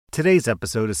Today's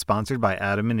episode is sponsored by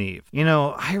Adam and Eve. You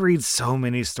know, I read so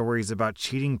many stories about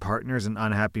cheating partners and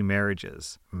unhappy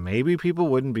marriages. Maybe people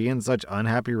wouldn't be in such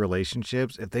unhappy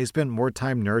relationships if they spent more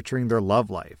time nurturing their love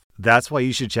life. That's why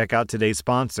you should check out today's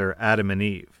sponsor, Adam and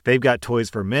Eve. They've got toys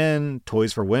for men,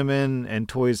 toys for women, and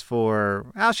toys for...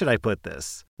 how should I put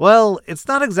this? Well, it's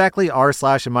not exactly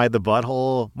r/am I the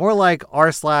butthole, more like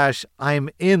r/I'm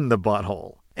in the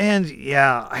butthole. And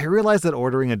yeah, I realize that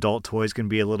ordering adult toys can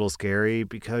be a little scary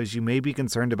because you may be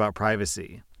concerned about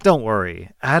privacy. Don't worry,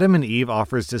 Adam and Eve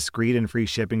offers discreet and free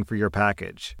shipping for your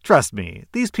package. Trust me,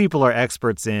 these people are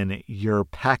experts in your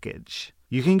package.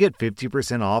 You can get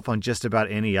 50% off on just about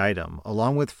any item,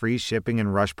 along with free shipping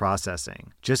and rush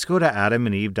processing. Just go to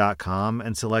adamandeve.com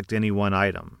and select any one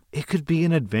item. It could be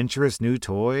an adventurous new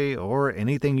toy or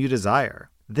anything you desire.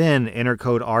 Then enter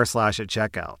code r/ at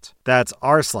checkout. That's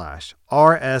r/RSLASH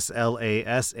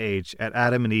at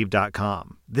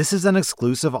adamandeve.com. This is an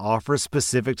exclusive offer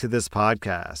specific to this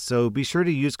podcast, so be sure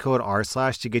to use code r/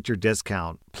 to get your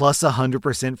discount, plus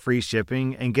 100% free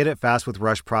shipping, and get it fast with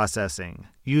rush processing.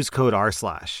 Use code r/.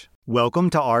 Welcome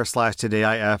to r/ Today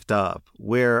I Effed Up,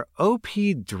 where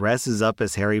OP dresses up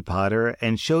as Harry Potter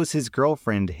and shows his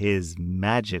girlfriend his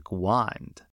magic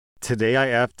wand. Today I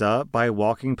effed up by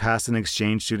walking past an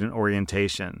exchange student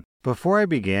orientation. Before I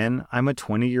begin, I'm a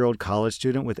 20-year-old college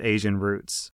student with Asian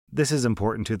roots. This is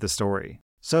important to the story.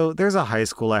 So there's a high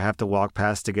school I have to walk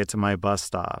past to get to my bus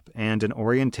stop, and an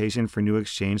orientation for new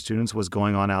exchange students was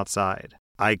going on outside.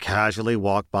 I casually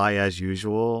walk by as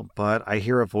usual, but I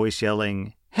hear a voice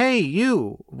yelling, "Hey,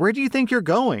 you! Where do you think you're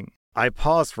going?" I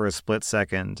paused for a split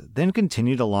second, then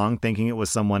continued along thinking it was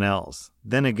someone else.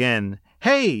 Then again,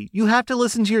 "Hey, you have to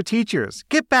listen to your teachers.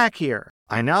 Get back here."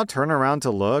 I now turn around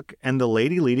to look, and the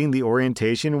lady leading the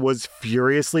orientation was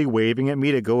furiously waving at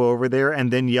me to go over there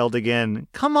and then yelled again,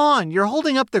 "Come on, you're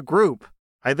holding up the group."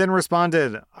 I then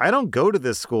responded, "I don't go to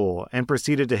this school," and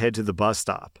proceeded to head to the bus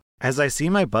stop. As I see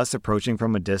my bus approaching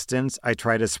from a distance, I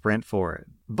try to sprint for it.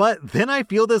 But then I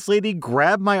feel this lady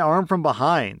grab my arm from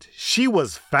behind. She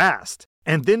was fast.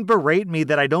 And then berate me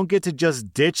that I don't get to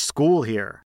just ditch school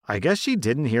here. I guess she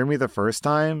didn't hear me the first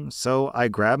time, so I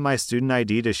grabbed my student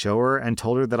ID to show her and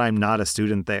told her that I'm not a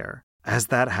student there. As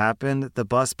that happened, the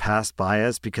bus passed by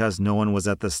us because no one was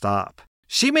at the stop.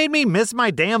 She made me miss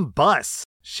my damn bus!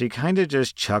 She kinda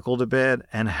just chuckled a bit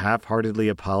and half-heartedly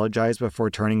apologized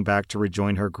before turning back to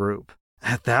rejoin her group.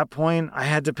 At that point, I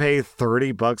had to pay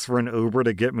 $30 for an Uber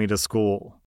to get me to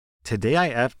school. Today I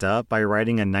effed up by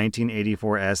writing a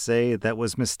 1984 essay that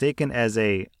was mistaken as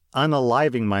a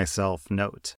unaliving myself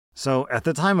note. So at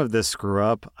the time of this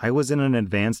screw-up, I was in an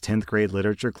advanced 10th grade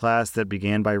literature class that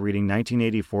began by reading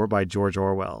 1984 by George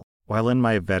Orwell. While in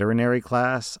my veterinary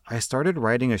class, I started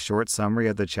writing a short summary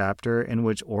of the chapter in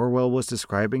which Orwell was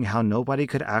describing how nobody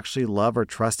could actually love or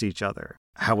trust each other.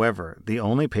 However, the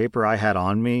only paper I had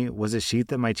on me was a sheet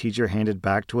that my teacher handed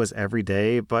back to us every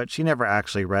day, but she never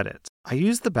actually read it. I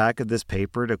used the back of this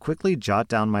paper to quickly jot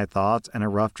down my thoughts and a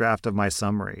rough draft of my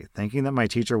summary, thinking that my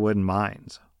teacher wouldn't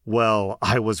mind. Well,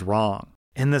 I was wrong.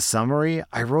 In the summary,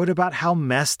 I wrote about how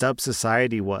messed up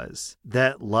society was,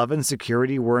 that love and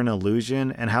security were an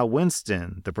illusion, and how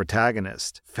Winston, the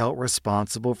protagonist, felt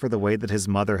responsible for the way that his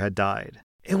mother had died.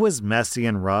 It was messy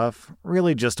and rough,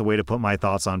 really just a way to put my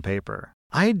thoughts on paper.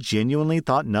 I genuinely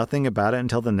thought nothing about it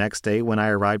until the next day when I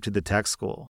arrived to the tech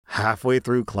school. Halfway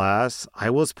through class, I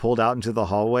was pulled out into the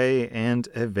hallway and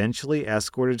eventually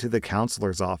escorted to the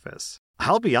counselor's office.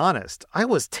 I'll be honest, I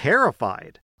was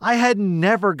terrified. I had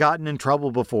never gotten in trouble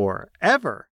before,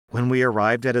 ever. When we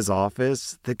arrived at his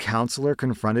office, the counselor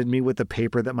confronted me with the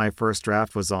paper that my first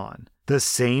draft was on, the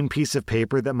same piece of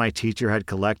paper that my teacher had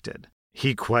collected.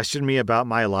 He questioned me about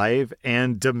my life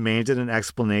and demanded an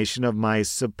explanation of my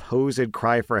supposed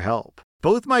cry for help.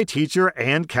 Both my teacher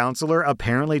and counselor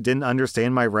apparently didn't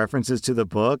understand my references to the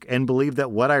book and believed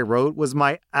that what I wrote was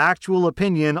my actual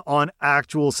opinion on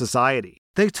actual society.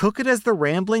 They took it as the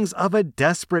ramblings of a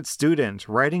desperate student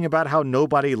writing about how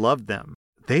nobody loved them.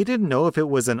 They didn't know if it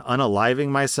was an unaliving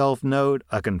myself note,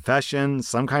 a confession,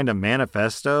 some kind of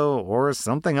manifesto, or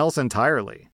something else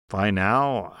entirely. By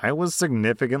now, I was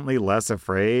significantly less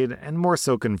afraid and more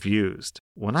so confused.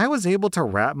 When I was able to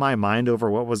wrap my mind over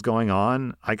what was going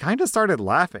on, I kinda started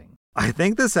laughing. I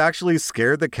think this actually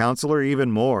scared the counselor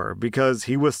even more because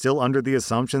he was still under the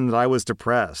assumption that I was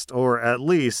depressed, or at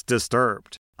least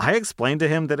disturbed. I explained to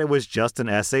him that it was just an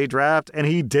essay draft and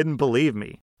he didn't believe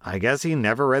me. I guess he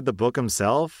never read the book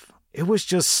himself. It was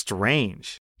just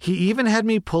strange. He even had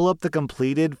me pull up the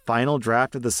completed final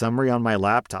draft of the summary on my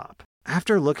laptop.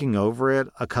 After looking over it,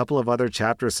 a couple of other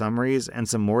chapter summaries, and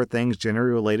some more things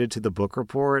generally related to the book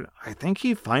report, I think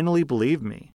he finally believed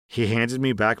me. He handed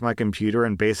me back my computer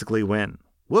and basically went,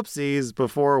 "Whoopsies,"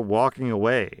 before walking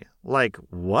away. Like,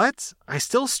 what? I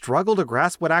still struggle to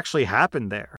grasp what actually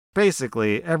happened there.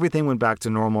 Basically, everything went back to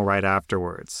normal right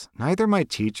afterwards. Neither my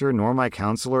teacher nor my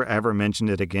counselor ever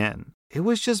mentioned it again. It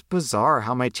was just bizarre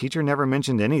how my teacher never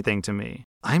mentioned anything to me.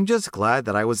 I'm just glad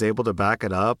that I was able to back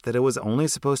it up that it was only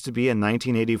supposed to be a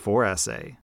 1984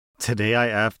 essay. Today I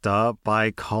effed up by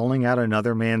calling out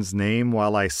another man's name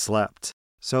while I slept.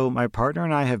 So my partner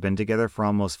and I have been together for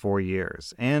almost 4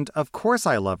 years, and of course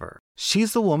I love her.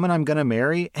 She's the woman I'm gonna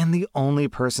marry and the only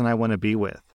person I want to be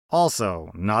with. Also,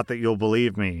 not that you'll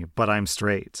believe me, but I'm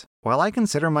straight. While I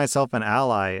consider myself an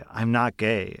ally, I'm not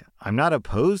gay. I'm not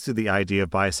opposed to the idea of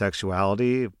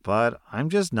bisexuality, but I'm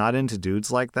just not into dudes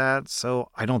like that, so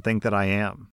I don't think that I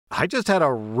am. I just had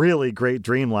a really great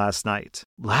dream last night.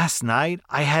 Last night,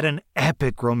 I had an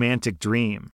epic romantic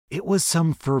dream. It was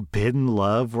some forbidden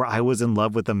love where I was in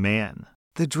love with a man.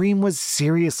 The dream was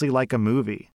seriously like a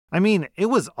movie. I mean, it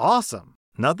was awesome.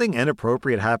 Nothing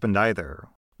inappropriate happened either.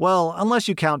 Well, unless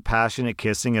you count passionate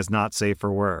kissing as not safe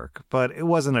for work, but it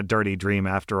wasn't a dirty dream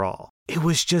after all. It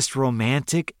was just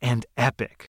romantic and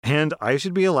epic. And I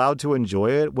should be allowed to enjoy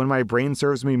it when my brain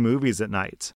serves me movies at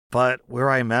night. But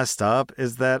where I messed up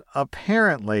is that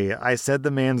apparently I said the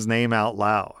man's name out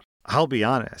loud. I'll be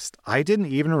honest, I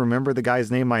didn't even remember the guy's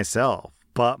name myself,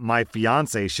 but my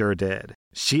fiance sure did.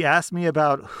 She asked me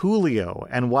about Julio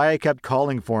and why I kept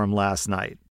calling for him last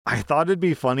night. I thought it'd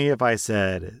be funny if I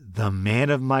said, "the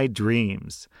man of my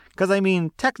dreams," because I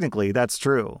mean, technically that's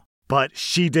true. But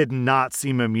she did not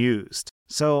seem amused.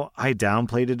 So I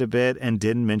downplayed it a bit and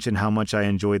didn't mention how much I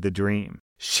enjoyed the dream.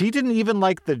 She didn't even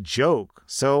like the joke,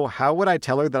 so how would I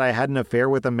tell her that I had an affair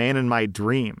with a man in my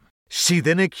dream? She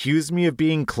then accused me of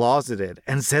being closeted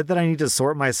and said that I need to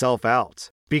sort myself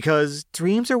out, because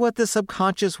dreams are what the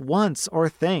subconscious wants or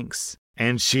thinks.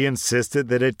 And she insisted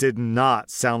that it did not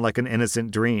sound like an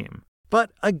innocent dream.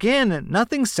 But again,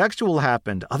 nothing sexual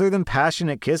happened other than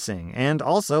passionate kissing, and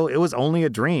also it was only a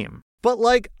dream. But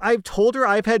I've told her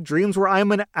I've had dreams where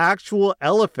I'm an actual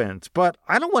elephant, but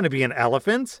I don't want to be an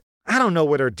elephant. I don't know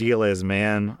what her deal is,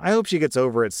 man. I hope she gets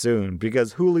over it soon,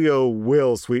 because Julio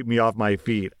will sweep me off my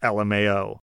feet,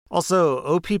 LMAO. Also,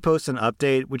 OP posts an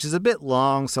update, which is a bit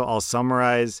long, so I'll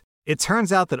summarize. It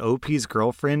turns out that OP's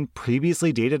girlfriend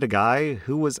previously dated a guy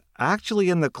who was actually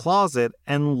in the closet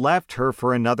and left her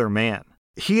for another man.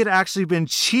 He had actually been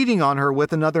cheating on her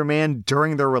with another man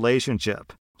during their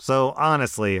relationship. So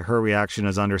honestly, her reaction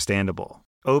is understandable.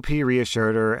 OP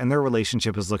reassured her and their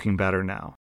relationship is looking better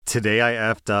now. Today I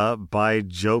effed up by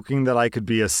joking that I could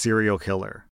be a serial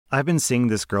killer. I've been seeing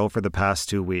this girl for the past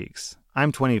 2 weeks.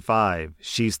 I'm 25,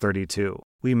 she's 32.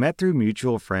 We met through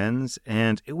mutual friends,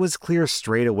 and it was clear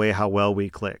straight away how well we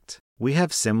clicked. We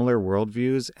have similar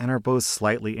worldviews and are both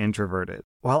slightly introverted.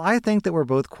 While I think that we're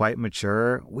both quite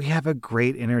mature, we have a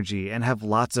great energy and have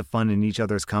lots of fun in each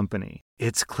other's company.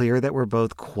 It's clear that we're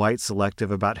both quite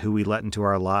selective about who we let into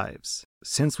our lives.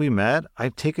 Since we met,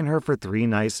 I've taken her for 3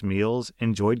 nice meals,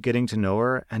 enjoyed getting to know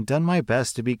her, and done my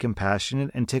best to be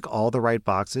compassionate and tick all the right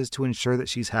boxes to ensure that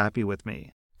she's happy with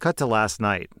me. Cut to last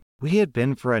night. We had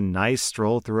been for a nice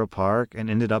stroll through a park and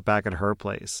ended up back at her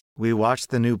place. We watched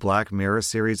the new Black Mirror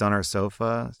series on our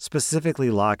sofa,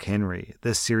 specifically Lock Henry,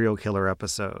 the serial killer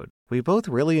episode. We both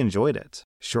really enjoyed it.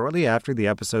 Shortly after the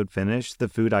episode finished, the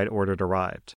food I'd ordered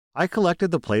arrived. I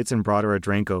collected the plates and brought her a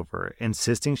drink over,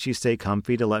 insisting she stay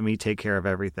comfy to let me take care of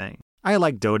everything. I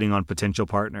like doting on potential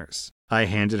partners. I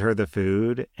handed her the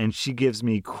food, and she gives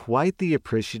me quite the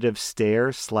appreciative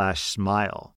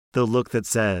stare/smile. The look that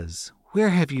says, "Where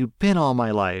have you been all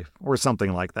my life?" or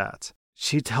something like that.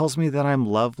 She tells me that I'm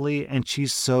lovely and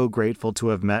she's so grateful to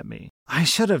have met me. I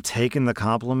should have taken the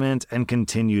compliment and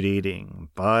continued eating,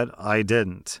 but I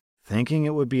didn't. Thinking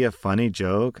it would be a funny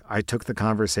joke, I took the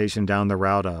conversation down the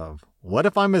route of, what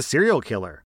if I'm a serial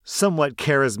killer? Somewhat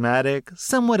charismatic,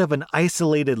 somewhat of an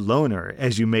isolated loner,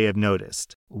 as you may have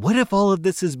noticed. What if all of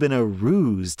this has been a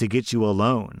ruse to get you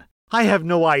alone? I have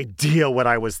no idea what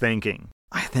I was thinking.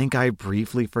 I think I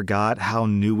briefly forgot how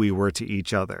new we were to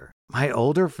each other. My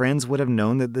older friends would have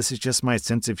known that this is just my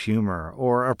sense of humor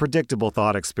or a predictable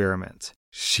thought experiment.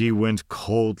 She went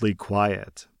coldly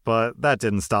quiet, but that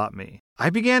didn't stop me. I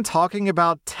began talking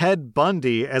about Ted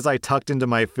Bundy as I tucked into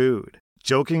my food,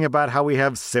 joking about how we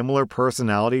have similar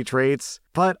personality traits,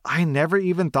 but I never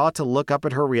even thought to look up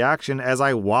at her reaction as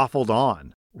I waffled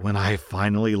on. When I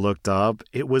finally looked up,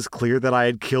 it was clear that I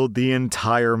had killed the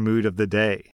entire mood of the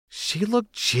day. She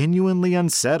looked genuinely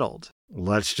unsettled.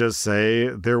 Let's just say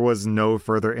there was no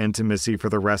further intimacy for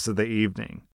the rest of the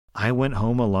evening. I went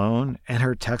home alone, and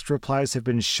her text replies have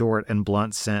been short and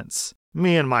blunt since.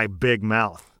 Me and my big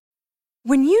mouth.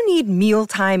 When you need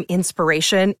mealtime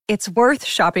inspiration, it's worth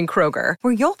shopping Kroger,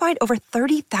 where you'll find over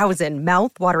 30,000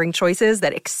 mouth-watering choices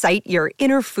that excite your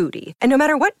inner foodie. And no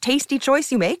matter what tasty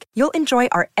choice you make, you'll enjoy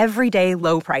our everyday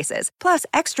low prices, plus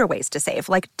extra ways to save,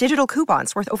 like digital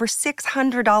coupons worth over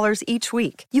 $600 each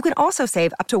week. You can also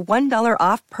save up to $1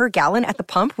 off per gallon at the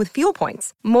pump with fuel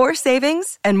points. More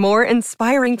savings and more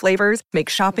inspiring flavors make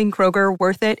shopping Kroger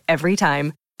worth it every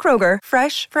time. Kroger,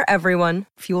 fresh for everyone.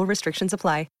 Fuel restrictions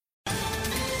apply.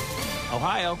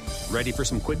 Ohio, ready for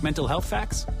some quick mental health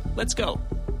facts? Let's go.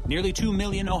 Nearly 2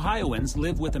 million Ohioans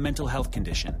live with a mental health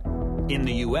condition. In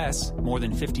the U.S., more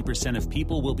than 50% of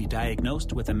people will be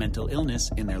diagnosed with a mental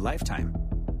illness in their lifetime.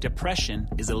 Depression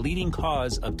is a leading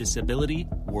cause of disability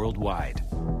worldwide.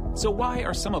 So why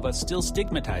are some of us still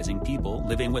stigmatizing people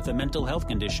living with a mental health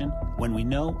condition when we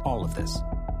know all of this?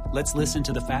 Let's listen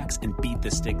to the facts and beat the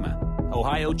stigma.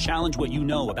 Ohio, challenge what you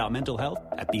know about mental health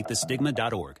at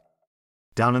beatthestigma.org.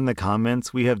 Down in the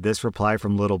comments, we have this reply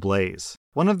from Little Blaze.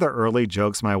 One of the early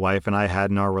jokes my wife and I had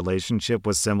in our relationship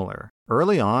was similar.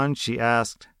 Early on, she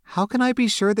asked, "How can I be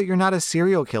sure that you're not a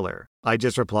serial killer?" I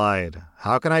just replied,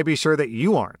 "How can I be sure that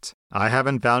you aren't? I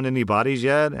haven't found any bodies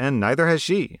yet, and neither has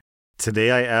she."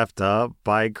 Today I effed up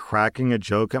by cracking a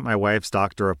joke at my wife's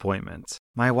doctor appointment.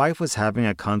 My wife was having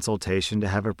a consultation to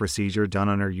have a procedure done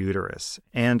on her uterus,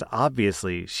 and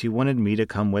obviously she wanted me to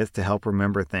come with to help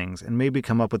remember things and maybe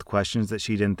come up with questions that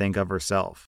she didn't think of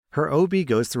herself. Her OB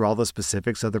goes through all the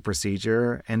specifics of the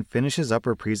procedure and finishes up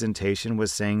her presentation with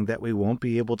saying that we won't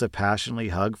be able to passionately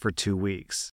hug for 2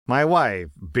 weeks. My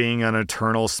wife, being an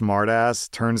eternal smartass,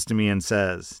 turns to me and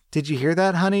says, "Did you hear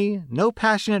that, honey? No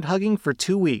passionate hugging for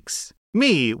 2 weeks."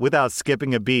 Me, without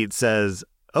skipping a beat, says,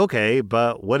 "Okay,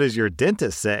 but what does your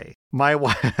dentist say?" My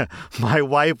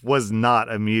wife was not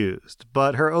amused,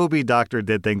 but her OB doctor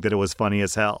did think that it was funny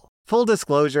as hell. Full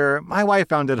disclosure, my wife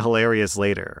found it hilarious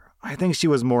later. I think she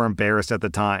was more embarrassed at the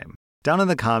time. Down in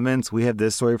the comments, we have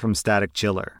this story from Static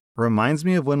Chiller. Reminds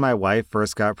me of when my wife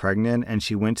first got pregnant and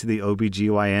she went to the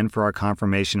OBGYN for our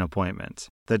confirmation appointment.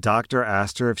 The doctor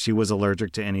asked her if she was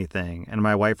allergic to anything, and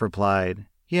my wife replied,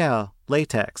 "Yeah,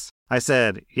 latex." I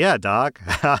said, "Yeah, doc,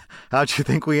 how'd you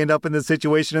think we end up in this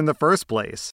situation in the first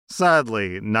place?"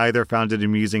 Sadly, neither found it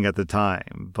amusing at the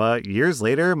time, but years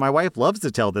later, my wife loves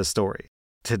to tell this story.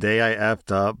 Today I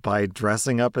effed up by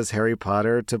dressing up as Harry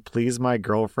Potter to please my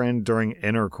girlfriend during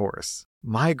intercourse.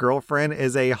 My girlfriend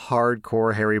is a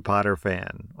hardcore Harry Potter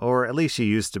fan, or at least she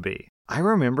used to be. I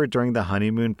remember during the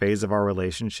honeymoon phase of our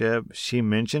relationship, she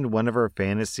mentioned one of her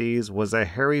fantasies was a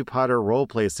Harry Potter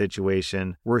roleplay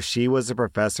situation where she was a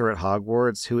professor at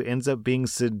Hogwarts who ends up being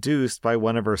seduced by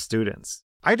one of her students.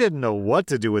 I didn't know what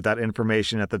to do with that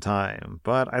information at the time,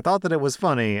 but I thought that it was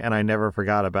funny and I never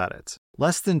forgot about it.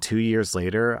 Less than 2 years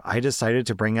later, I decided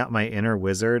to bring out my inner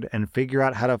wizard and figure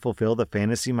out how to fulfill the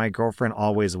fantasy my girlfriend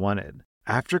always wanted.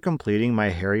 After completing my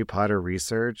Harry Potter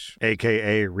research,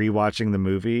 aka rewatching the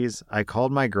movies, I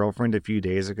called my girlfriend a few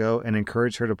days ago and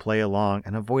encouraged her to play along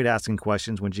and avoid asking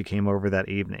questions when she came over that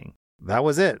evening. That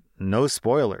was it. No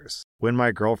spoilers. When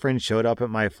my girlfriend showed up at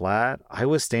my flat, I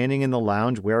was standing in the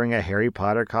lounge wearing a Harry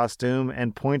Potter costume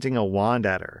and pointing a wand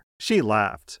at her. She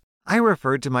laughed. I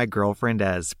referred to my girlfriend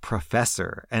as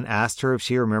Professor and asked her if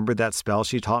she remembered that spell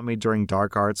she taught me during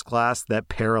dark arts class that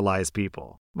paralyzed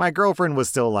people. My girlfriend was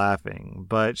still laughing,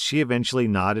 but she eventually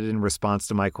nodded in response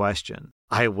to my question.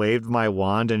 I waved my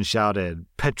wand and shouted,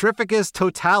 "Petrificus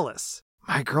Totalis!"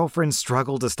 My girlfriend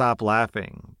struggled to stop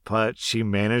laughing, but she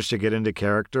managed to get into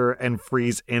character and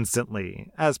freeze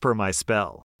instantly, as per my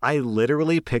spell. I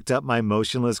literally picked up my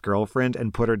motionless girlfriend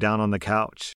and put her down on the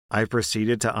couch. I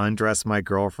proceeded to undress my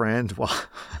girlfriend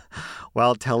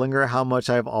while telling her how much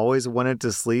I've always wanted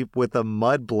to sleep with a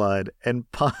mudblood and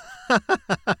pump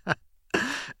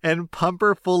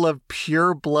her full of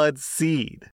pure blood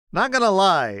seed. Not gonna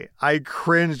lie, I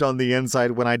cringed on the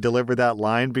inside when I delivered that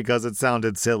line because it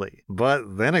sounded silly.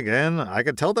 But then again, I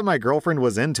could tell that my girlfriend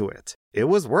was into it. It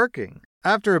was working.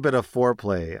 After a bit of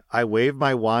foreplay, I waved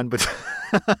my wand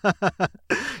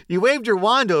You waved your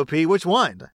wand, OP, which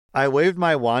one? I waved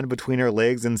my wand between her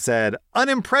legs and said,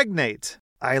 "Unimpregnate!"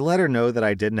 I let her know that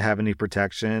I didn't have any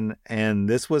protection, and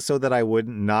this was so that I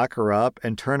wouldn't knock her up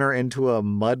and turn her into a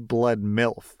mudblood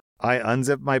MILF. I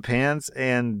unzipped my pants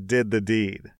and did the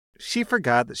deed. She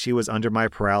forgot that she was under my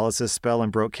paralysis spell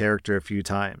and broke character a few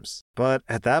times. But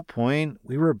at that point,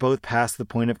 we were both past the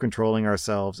point of controlling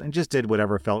ourselves and just did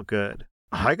whatever felt good.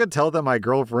 I could tell that my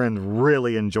girlfriend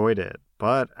really enjoyed it,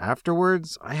 but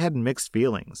afterwards, I had mixed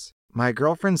feelings. My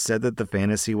girlfriend said that the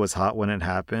fantasy was hot when it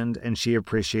happened and she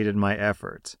appreciated my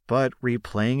effort, but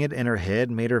replaying it in her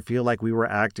head made her feel like we were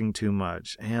acting too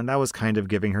much, and that was kind of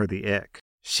giving her the ick.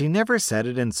 She never said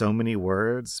it in so many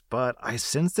words, but I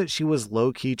sensed that she was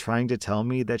low-key trying to tell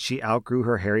me that she outgrew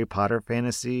her Harry Potter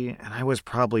fantasy, and I was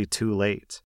probably too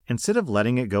late. Instead of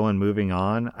letting it go and moving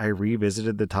on, I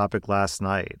revisited the topic last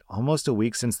night, almost a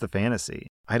week since the fantasy.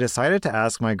 I decided to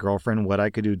ask my girlfriend what I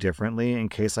could do differently in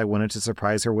case I wanted to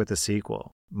surprise her with a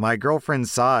sequel. My girlfriend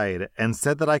sighed and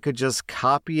said that I could just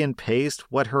copy and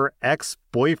paste what her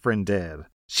ex-boyfriend did.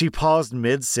 She paused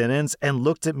mid-sentence and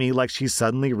looked at me like she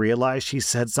suddenly realized she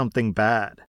said something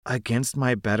bad. Against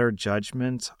my better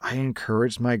judgment, I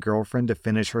encouraged my girlfriend to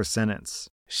finish her sentence.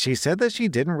 She said that she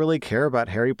didn't really care about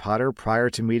Harry Potter prior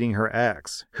to meeting her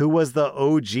ex, who was the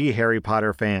OG Harry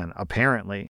Potter fan,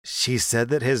 apparently. She said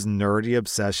that his nerdy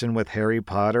obsession with Harry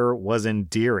Potter was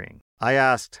endearing. I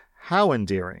asked, how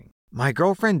endearing? My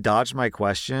girlfriend dodged my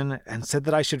question and said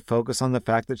that I should focus on the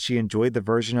fact that she enjoyed the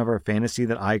version of her fantasy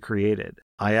that I created.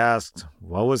 I asked,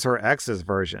 what was her ex's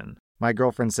version? My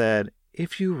girlfriend said,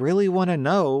 if you really want to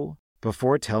know,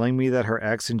 before telling me that her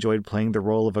ex enjoyed playing the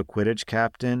role of a Quidditch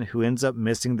captain who ends up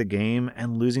missing the game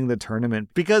and losing the tournament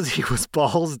because he was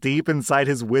balls deep inside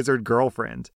his wizard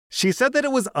girlfriend. She said that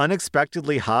it was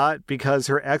unexpectedly hot because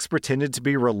her ex pretended to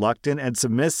be reluctant and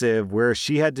submissive where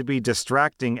she had to be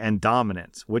distracting and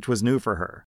dominant, which was new for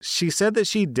her. She said that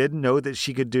she didn't know that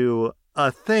she could do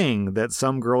a thing that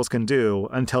some girls can do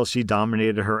until she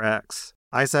dominated her ex.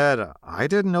 I said, I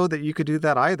didn't know that you could do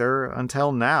that either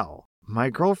until now. My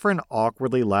girlfriend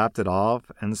awkwardly laughed it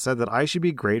off and said that I should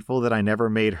be grateful that I never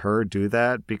made her do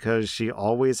that because she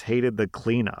always hated the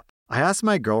cleanup. I asked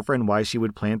my girlfriend why she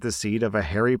would plant the seed of a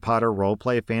Harry Potter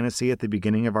roleplay fantasy at the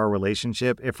beginning of our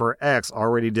relationship if her ex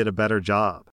already did a better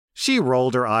job. She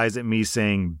rolled her eyes at me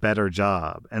saying better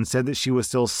job and said that she was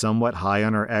still somewhat high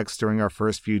on her ex during our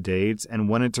first few dates and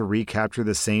wanted to recapture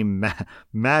the same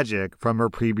magic from her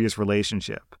previous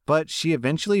relationship. But she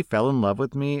eventually fell in love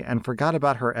with me and forgot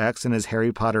about her ex and his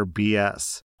Harry Potter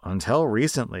BS. Until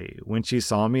recently, when she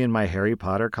saw me in my Harry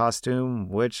Potter costume,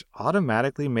 which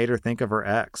automatically made her think of her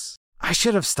ex. I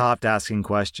should have stopped asking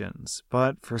questions,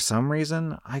 but for some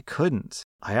reason, I couldn't.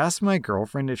 I asked my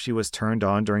girlfriend if she was turned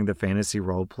on during the fantasy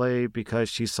roleplay because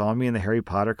she saw me in the Harry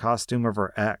Potter costume of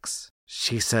her ex.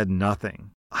 She said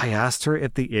nothing. I asked her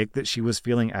if the ick that she was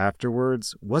feeling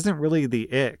afterwards wasn't really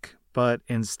the ick, but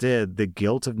instead the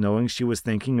guilt of knowing she was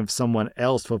thinking of someone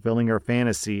else fulfilling her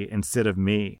fantasy instead of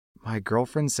me. My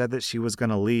girlfriend said that she was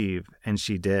going to leave, and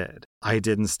she did. I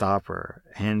didn't stop her,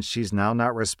 and she's now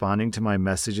not responding to my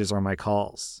messages or my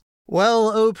calls. Well,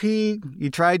 OP, you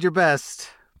tried your best,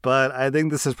 but I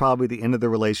think this is probably the end of the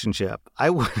relationship.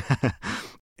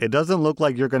 It doesn't look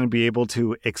like you're going to be able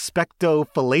to expecto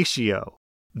fellatio.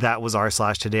 That was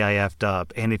r/today I effed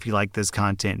up. And if you like this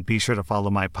content, be sure to follow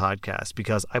my podcast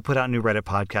because I put out new Reddit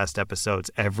podcast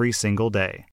episodes every single day.